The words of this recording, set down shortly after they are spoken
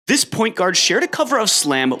This point guard shared a cover of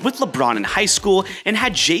Slam with LeBron in high school and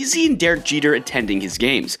had Jay-Z and Derek Jeter attending his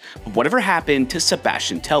games. But whatever happened to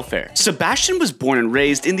Sebastian Telfair? Sebastian was born and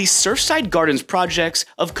raised in the Surfside Gardens projects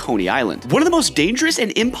of Coney Island, one of the most dangerous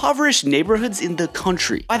and impoverished neighborhoods in the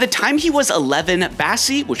country. By the time he was 11,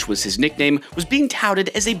 Bassie, which was his nickname, was being touted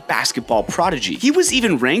as a basketball prodigy. He was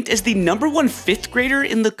even ranked as the #1 fifth grader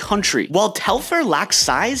in the country. While Telfair lacked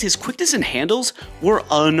size, his quickness and handles were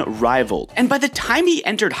unrivaled. And by the time he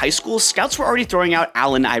entered high school, scouts were already throwing out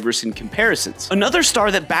Allen Iverson comparisons. Another star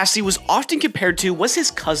that Bassie was often compared to was his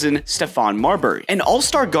cousin Stephon Marbury, an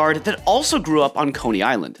all-star guard that also grew up on Coney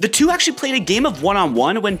Island. The two actually played a game of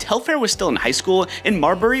one-on-one when Telfair was still in high school and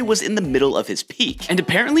Marbury was in the middle of his peak. And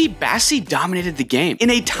apparently, Bassie dominated the game. In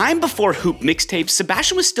a time before hoop mixtapes,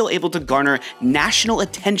 Sebastian was still able to garner national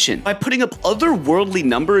attention by putting up otherworldly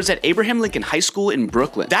numbers at Abraham Lincoln High School in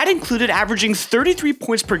Brooklyn. That included averaging 33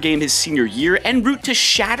 points per game his senior year en route to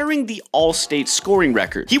shattering the all-state scoring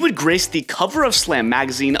record. He would grace the cover of Slam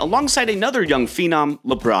magazine alongside another young phenom,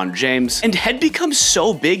 LeBron James, and had become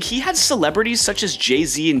so big he had celebrities such as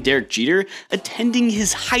Jay-Z and Derek Jeter attending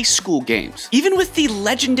his high school games. Even with the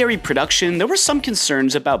legendary production, there were some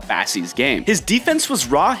concerns about Bassie's game. His defense was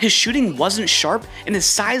raw, his shooting wasn't sharp, and his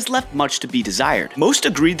size left much to be desired. Most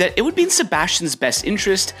agreed that it would be in Sebastian's best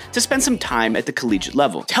interest to spend some time at the collegiate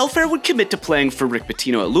level. Telfair would commit to playing for Rick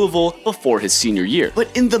Pitino at Louisville before his senior year. But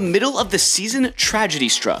in the middle of the season, tragedy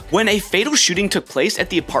struck when a fatal shooting took place at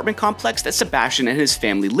the apartment complex that Sebastian and his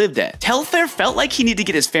family lived at. Telfair felt like he needed to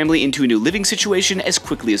get his family into a new living situation as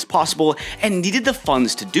quickly as possible and needed the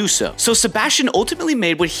funds to do so. So Sebastian ultimately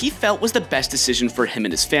made what he felt was the best decision for him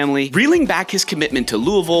and his family, reeling back his commitment to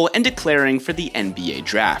Louisville and declaring for the NBA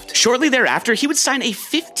draft. Shortly thereafter, he would sign a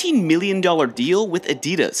 $15 million deal with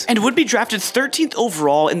Adidas and would be drafted 13th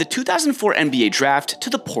overall in the 2004 NBA draft to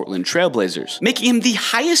the Portland Trailblazers, making him the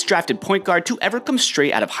highest drafted point guard to ever come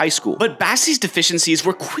straight out of high school. But Bassie's deficiencies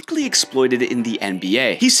were quickly exploited in the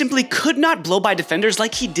NBA. He simply could not blow by defenders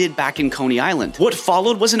like he did back in Coney Island. What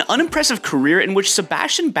followed was an unimpressive career in which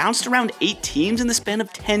Sebastian bounced around 8 teams in the span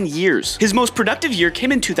of 10 years. His most productive year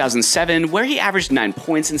came in 2007, where he averaged 9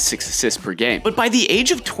 points and 6 assists per game. But by the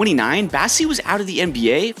age of 29, Bassie was out of the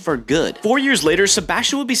NBA for good. 4 years later,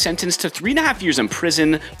 Sebastian would be sentenced to 3.5 years in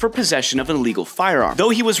prison for possession of an illegal firearm, though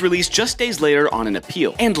he was released just days later on an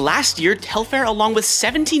appeal. And last year, Telfair, along with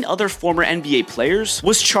 17 other former NBA players,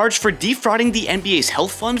 was charged for defrauding the NBA's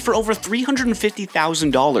health fund for over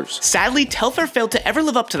 $350,000. Sadly, Telfair failed to ever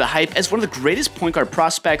live up to the hype as one of the greatest point guard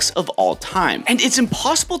prospects of all time. And it's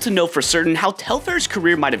impossible to know for certain how Telfair's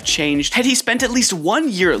career might have changed had he spent at least 1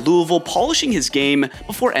 year at Louisville polishing his game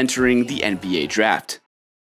before entering the NBA draft.